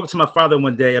I was talking to my father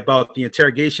one day about the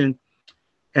interrogation.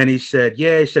 And he said,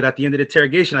 at the end of the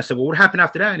interrogation, I said, well, what happened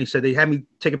after that? And he said, they had me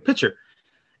take a picture.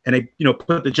 And they,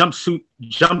 put the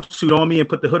jumpsuit on me and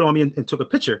put the hood on me and took a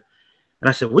picture. And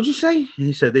I said, what'd you say? And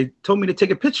he said, they told me to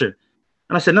take a picture.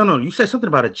 And I said, no, you said something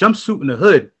about a jumpsuit and a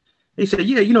hood. And he said,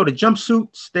 yeah, the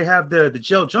jumpsuits, they have the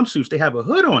gel jumpsuits, they have a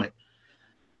hood on it.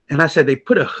 And I said, they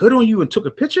put a hood on you and took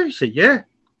a picture? He said, yeah.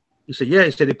 He said, yeah.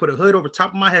 He said, they put a hood over top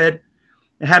of my head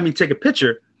and had me take a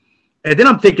picture. And then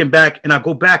I'm thinking back, and I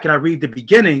go back and I read the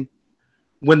beginning.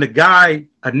 When the guy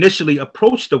initially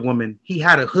approached the woman, he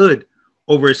had a hood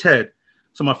over his head.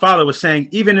 So my father was saying,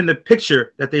 even in the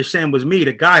picture that they're saying was me,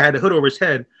 the guy had a hood over his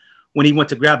head when he went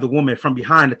to grab the woman from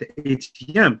behind at the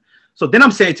ATM. So then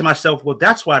I'm saying to myself, well,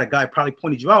 that's why the guy probably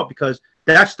pointed you out, because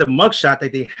that's the mugshot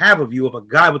that they have of you, of a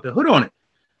guy with the hood on it.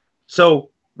 So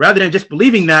rather than just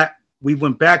believing that, we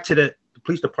went back to the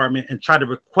police department and tried to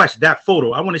request that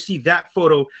photo. I want to see that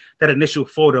photo, that initial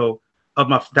photo of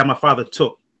that my father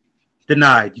took.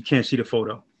 Denied. You can't see the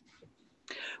photo.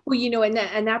 Well,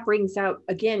 and that brings out,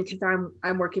 again, because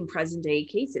I'm working present day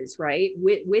cases, right,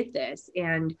 with this.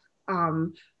 And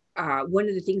one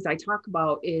of the things I talk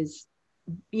about is,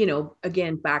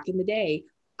 again, back in the day,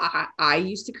 I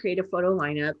used to create a photo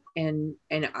lineup, and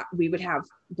we would have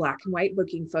black and white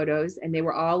booking photos, and they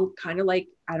were all kind of like,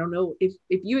 I don't know if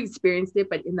you experienced it,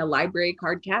 but in the library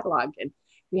card catalog, and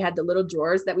we had the little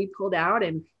drawers that we pulled out,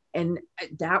 and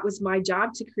that was my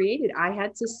job to create it. I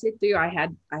had to sit through, I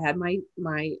had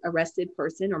my arrested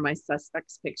person or my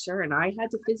suspect's picture, and I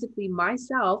had to physically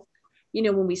myself,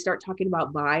 when we start talking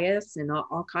about bias and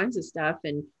all kinds of stuff,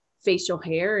 and facial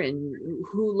hair and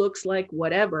who looks like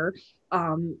whatever,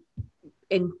 and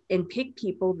pick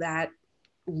people that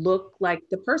look like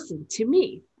the person to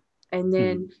me. And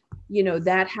then,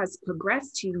 that has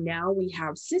progressed to, now we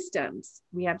have systems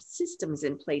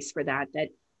in place for that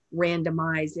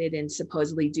randomize it and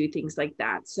supposedly do things like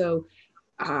that. So,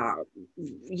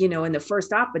 in the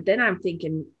first op, but then I'm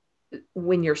thinking,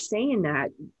 when you're saying that,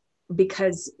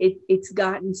 because it's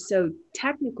gotten so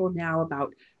technical now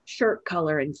about shirt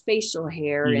color and facial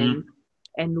hair,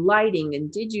 and lighting, and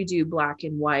did you do black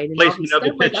and white and placement of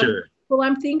the picture.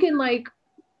 I'm thinking like,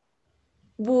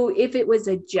 well, if it was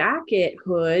a jacket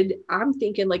hood, I'm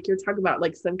thinking like you're talking about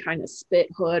like some kind of spit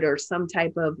hood or some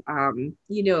type of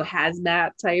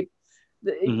hazmat type,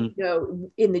 in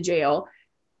the jail.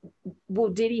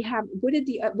 Well, did he have,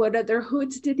 what other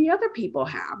hoods did the other people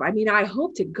have? I mean, I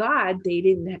hope to God they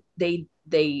didn't,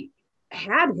 they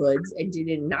had hoods and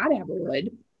did not have a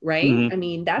hood, right? Mhm. I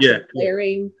mean, that's Yeah. a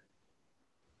glaring.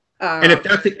 And if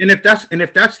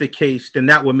that's the case, then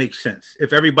that would make sense.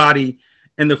 If everybody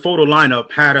in the photo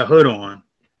lineup had a hood on,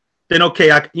 then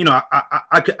okay, I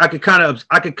could kind of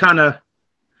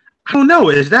I don't know.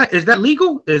 Is that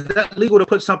legal? Is that legal to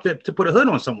put a hood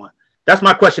on someone? That's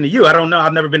my question to you. I don't know.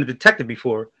 I've never been a detective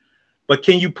before, but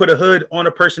can you put a hood on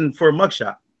a person for a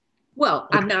mugshot? Well,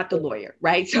 I'm not the lawyer,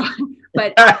 right? So,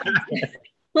 but I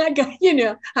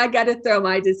got to throw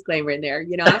my disclaimer in there,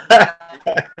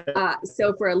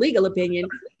 so for a legal opinion,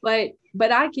 but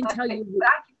I can tell you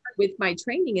with my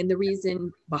training, and the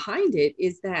reason behind it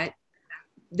is that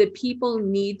the people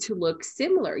need to look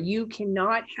similar. You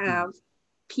cannot have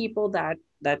people that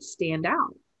stand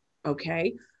out.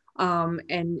 Okay.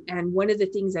 And one of the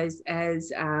things I'm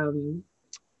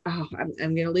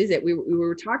going to lose it. We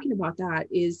were talking about that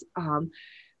is,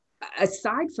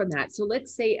 aside from that, so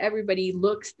let's say everybody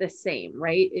looks the same,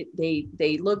 right?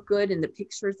 They look good and the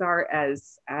pictures are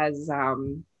as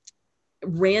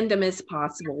random as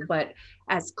possible, but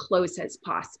as close as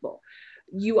possible.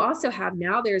 You also have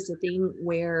now, there's a thing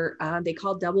where they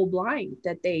call double blind,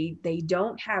 that they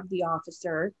don't have the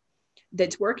officer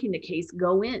that's working the case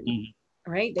go in,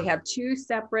 right? They have two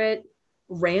separate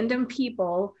random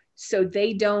people, so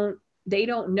they don't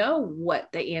know what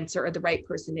the answer or the right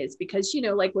person is, because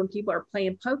like when people are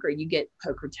playing poker, you get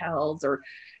poker tells, or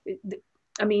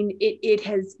I mean, it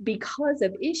has, because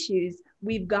of issues,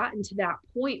 we've gotten to that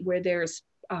point where there's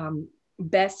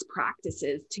best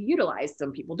practices to utilize.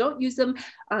 Some people don't use them,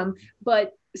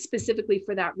 but specifically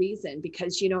for that reason,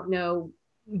 because you don't know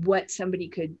what somebody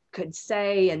could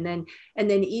say. And then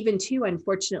even too,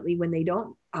 unfortunately, when they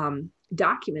don't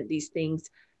document these things,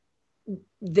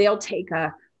 they'll take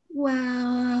a,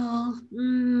 well,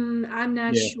 I'm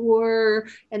not sure,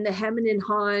 and the hem and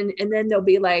haw, and then they'll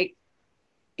be like,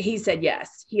 he said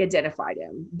yes, he identified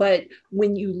him. But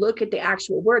when you look at the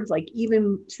actual words, like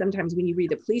even sometimes when you read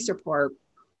the police report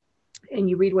and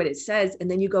you read what it says,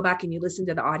 and then you go back and you listen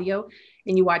to the audio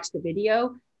and you watch the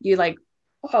video, you're like,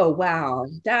 oh wow,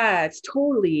 that's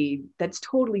totally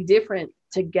different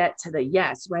to get to the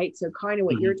yes, right? So kind of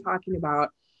what you're talking about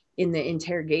in the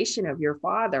interrogation of your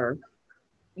father,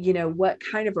 what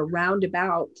kind of a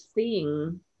roundabout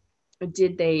thing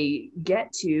did they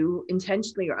get to,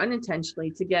 intentionally or unintentionally,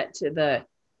 to get to the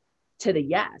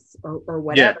yes or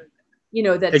whatever,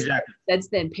 Exactly. that's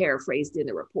then paraphrased in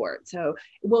the report. So,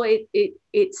 well,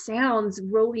 it sounds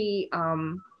really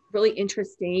really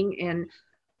interesting. And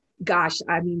gosh,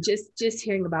 I mean, just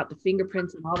hearing about the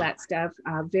fingerprints and all that stuff,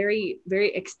 very,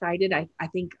 very excited. I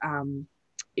think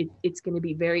it's going to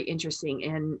be very interesting,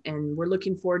 and we're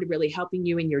looking forward to really helping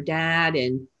you and your dad.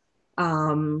 And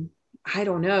I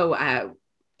don't know,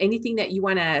 anything that you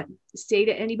want to say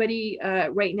to anybody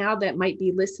right now that might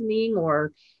be listening,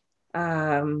 or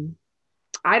I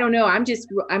don't know.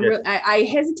 I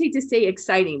hesitate to say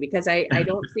exciting, because I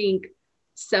don't think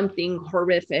something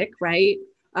horrific, right?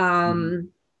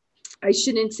 I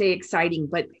shouldn't say exciting,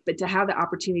 but to have the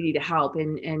opportunity to help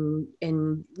and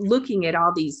looking at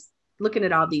all these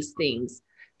things,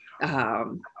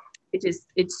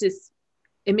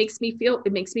 it makes me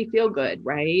feel good,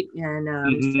 right? And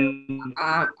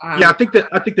I think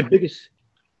the biggest,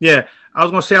 I was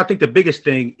gonna say, I think the biggest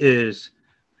thing is,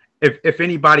 if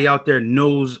anybody out there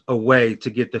knows a way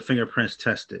to get the fingerprints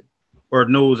tested, or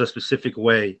knows a specific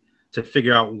way to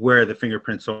figure out where the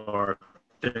fingerprints are,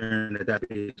 that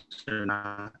is or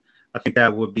not, I think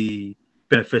that would be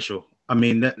beneficial. I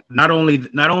mean, that not only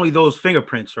those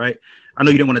fingerprints, right? I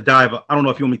know you didn't want to dive. I don't know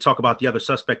if you want me to talk about the other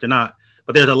suspect or not,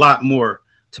 but there's a lot more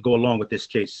to go along with this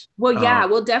case. Well, yeah,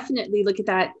 we'll definitely look at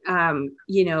that, in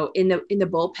the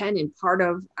bullpen, and part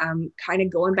of kind of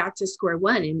going back to square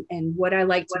one, and what I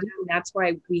like to do. And that's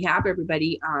why we have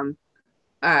everybody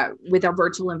with our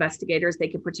virtual investigators. They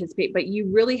can participate, but you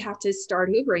really have to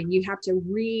start over, and you have to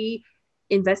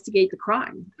re-investigate the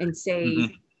crime and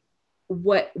say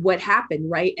what happened,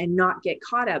 right? And not get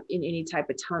caught up in any type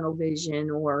of tunnel vision,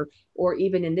 or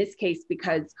even in this case,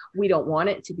 because we don't want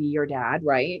it to be your dad,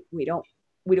 right? We don't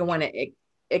want to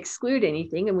exclude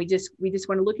anything, and we just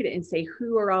want to look at it and say,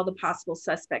 who are all the possible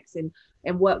suspects, and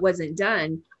what wasn't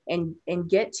done, and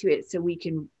get to it, so we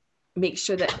can make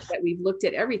sure that we've looked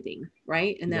at everything,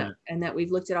 right? And that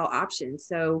we've looked at all options.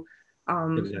 So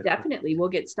definitely we'll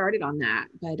get started on that.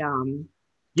 But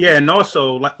and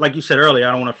also, like you said earlier,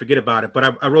 I don't want to forget about it,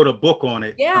 but I wrote a book on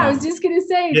it. I was just gonna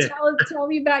say, tell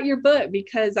me about your book,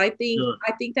 because I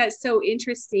think that's so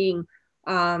interesting.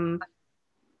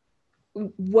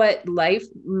 what life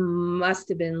must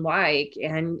have been like,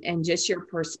 and just your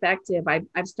perspective.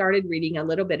 I've started reading a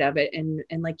little bit of it, and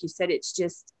like you said, it's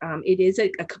just it is a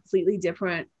completely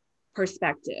different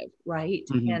perspective, right?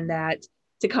 Mhm. And that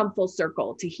to come full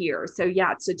circle to hear. So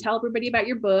yeah, so tell everybody about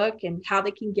your book and how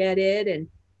they can get it. And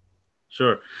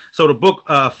Sure. So the book,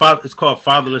 it's called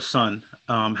Fatherless Son: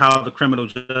 How the Criminal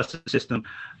Justice System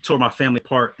Tore My Family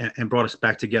Apart and Brought Us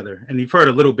Back Together. And you've heard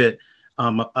a little bit,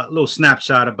 a little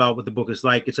snapshot about what the book is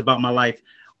like. It's about my life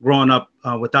growing up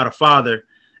without a father,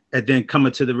 and then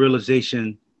coming to the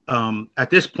realization at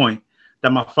this point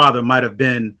that my father might have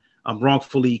been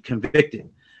wrongfully convicted.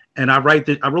 And I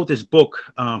wrote this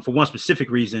book for one specific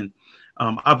reason.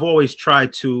 I've always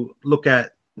tried to look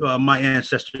at my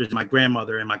ancestors, my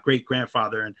grandmother and my great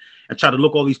grandfather, and try to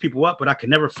look all these people up, but I could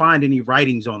never find any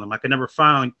writings on them. I could never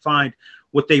find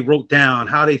what they wrote down,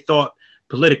 how they thought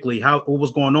politically, what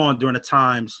was going on during the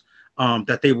times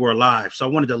that they were alive. So I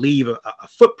wanted to leave a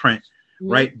footprint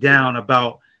right down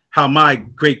about how my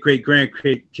great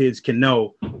grandkids can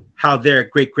know how their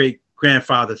great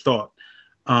grandfather thought.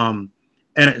 And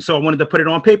so I wanted to put it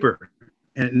on paper.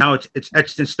 And now it's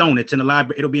etched in stone. It's in the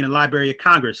library. It'll be in the Library of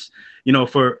Congress,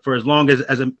 for as long as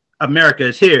America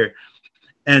is here.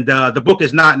 And the book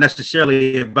is not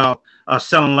necessarily about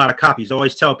selling a lot of copies. I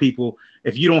always tell people,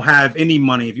 if you don't have any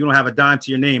money, if you don't have a dime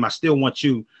to your name, I still want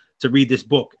you to read this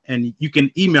book. And you can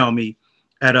email me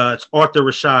at it's Arthur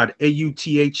Rashad,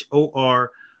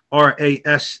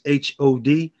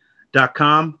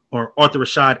 AuthorRashad.com, or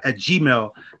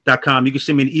ArthurRashad@gmail.com. You can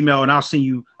send me an email and I'll send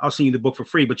you the book for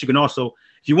free. But you can also,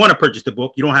 if you want to purchase the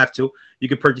book, you don't have to. You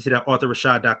can purchase it at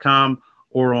AuthorRashad.com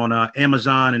or on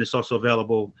Amazon, and it's also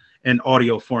available in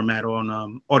audio format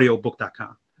on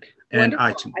audiobook.com and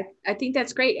wonderful. iTunes. I think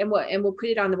that's great, and we'll put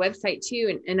it on the website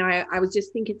too. And I was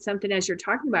just thinking something as you're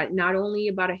talking about, not only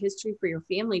about a history for your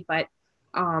family, but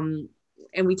and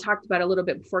we talked about a little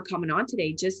bit before coming on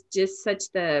today, just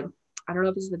such the, I don't know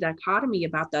if it's the dichotomy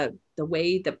about the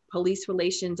way the police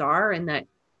relations are, and that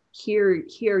here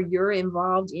you're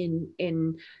involved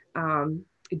in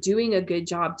doing a good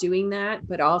job doing that,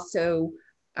 but also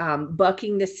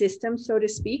bucking the system, so to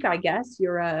speak. I guess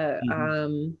you're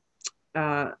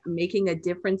making a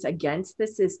difference against the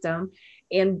system,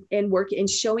 and work and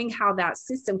showing how that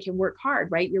system can work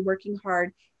hard, right? You're working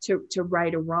hard to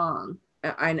right a wrong.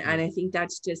 And I think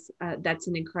that's just that's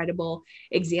an incredible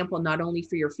example, not only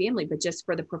for your family, but just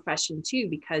for the profession too,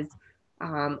 because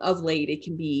of late it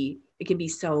can be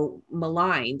so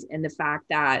maligned. And the fact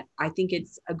that I think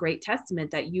it's a great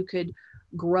testament that you could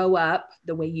grow up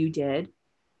the way you did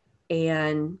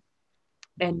and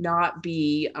not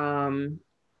be harmed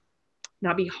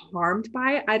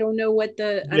by it. I don't know what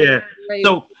the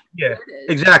So yeah,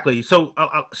 exactly. So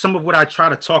some of what I try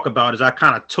to talk about is I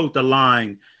kind of tote the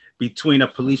line between a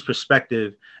police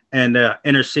perspective and the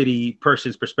inner city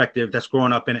person's perspective that's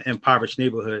growing up in an impoverished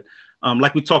neighborhood.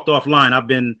 Like we talked offline, I've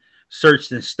been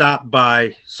searched and stopped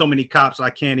by so many cops I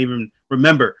can't even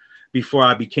remember before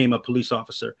I became a police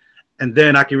officer. And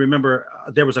then I can remember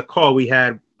there was a call we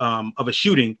had of a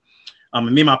shooting.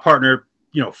 And me and my partner,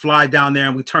 fly down there,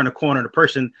 and we turn the corner. The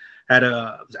person had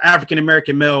a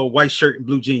African-American male, white shirt and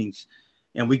blue jeans.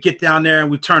 And we get down there and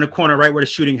we turn the corner right where the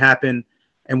shooting happened.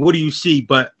 And what do you see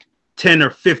but 10 or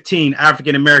 15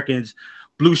 African-Americans,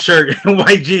 blue shirt and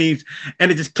white jeans.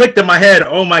 And it just clicked in my head.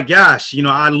 Oh my gosh.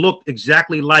 I looked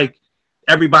exactly like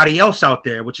everybody else out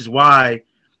there, which is why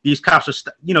these cops are,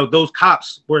 those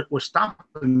cops were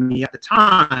stopping me at the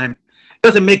time. It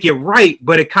doesn't make it right,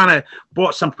 but it kind of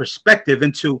brought some perspective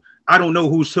into, I don't know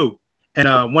who's who. And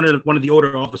one of the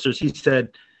older officers, he said,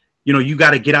 you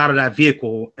got to get out of that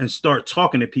vehicle and start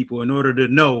talking to people in order to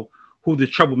know who the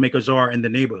troublemakers are in the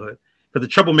neighborhood. Because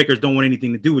the troublemakers don't want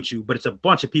anything to do with you, but it's a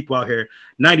bunch of people out here.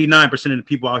 99% of the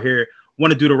people out here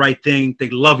want to do the right thing. They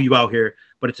love you out here,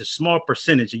 but it's a small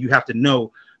percentage, and you have to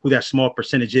know who that small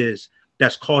percentage is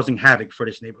that's causing havoc for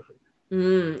this neighborhood.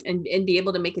 And be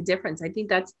able to make a difference. I think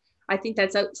that's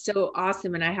so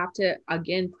awesome. And I have to,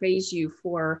 again, praise you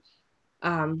for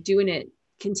doing it,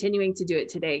 continuing to do it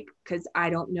today, because I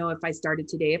don't know if I started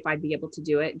today, if I'd be able to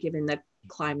do it given the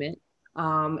climate.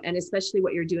 And especially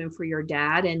what you're doing for your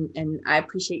dad. And I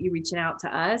appreciate you reaching out to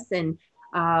us, and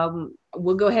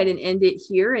we'll go ahead and end it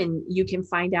here, and you can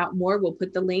find out more. We'll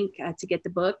put the link to get the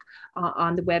book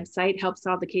on the website,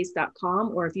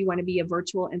 helpsolvethecase.com. Or if you want to be a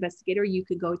virtual investigator, you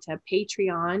could go to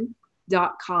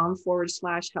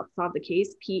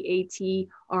patreon.com/help-solve-the-case,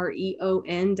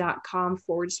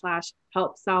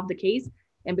 patreon.com/help-solve-the-case,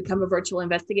 and become a virtual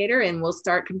investigator. And we'll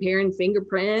start comparing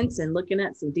fingerprints and looking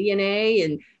at some DNA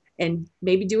and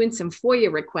maybe doing some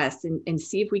FOIA requests and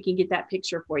see if we can get that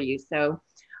picture for you. So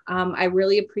I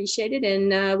really appreciate it,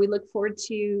 and we look forward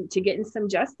to getting some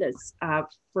justice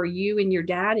for you and your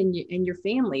dad and your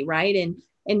family, right?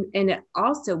 And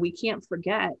also, we can't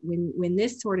forget when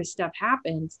this sort of stuff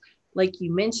happens, like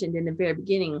you mentioned in the very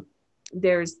beginning,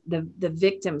 there's the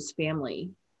victim's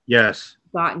family. Yes.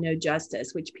 Got no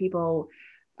justice, which people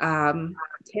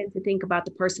tend to think about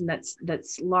the person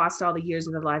that's lost all the years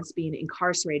of their lives being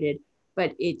incarcerated,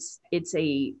 but it's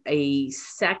a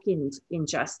second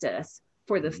injustice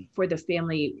for the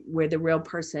family where the real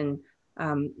person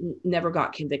never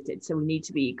got convicted. So we need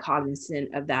to be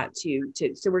cognizant of that too.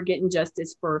 So we're getting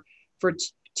justice for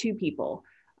two people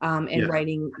and Yes.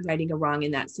 righting a wrong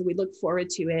in that. So we look forward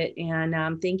to it.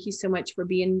 And thank you so much for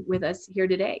being with us here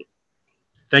today.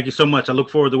 Thank you so much. I look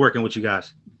forward to working with you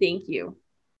guys. Thank you.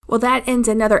 Well, that ends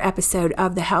another episode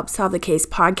of the Help Solve the Case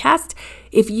podcast.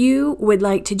 If you would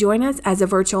like to join us as a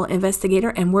virtual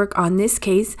investigator and work on this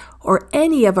case or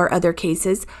any of our other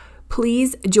cases,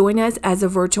 please join us as a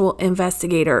virtual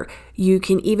investigator. You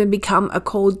can even become a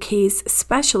cold case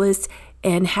specialist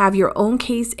and have your own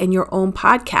case and your own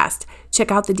podcast.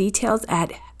 Check out the details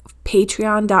at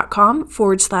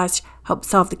patreon.com/help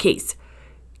solve the case.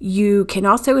 You can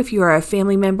also, if you are a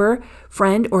family member,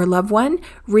 friend, or loved one,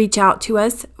 reach out to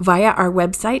us via our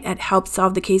website at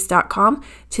helpsolvethecase.com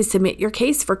to submit your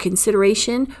case for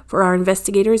consideration for our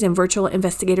investigators and virtual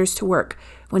investigators to work.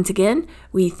 Once again,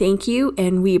 we thank you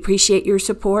and we appreciate your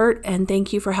support, and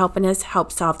thank you for helping us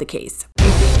help solve the case.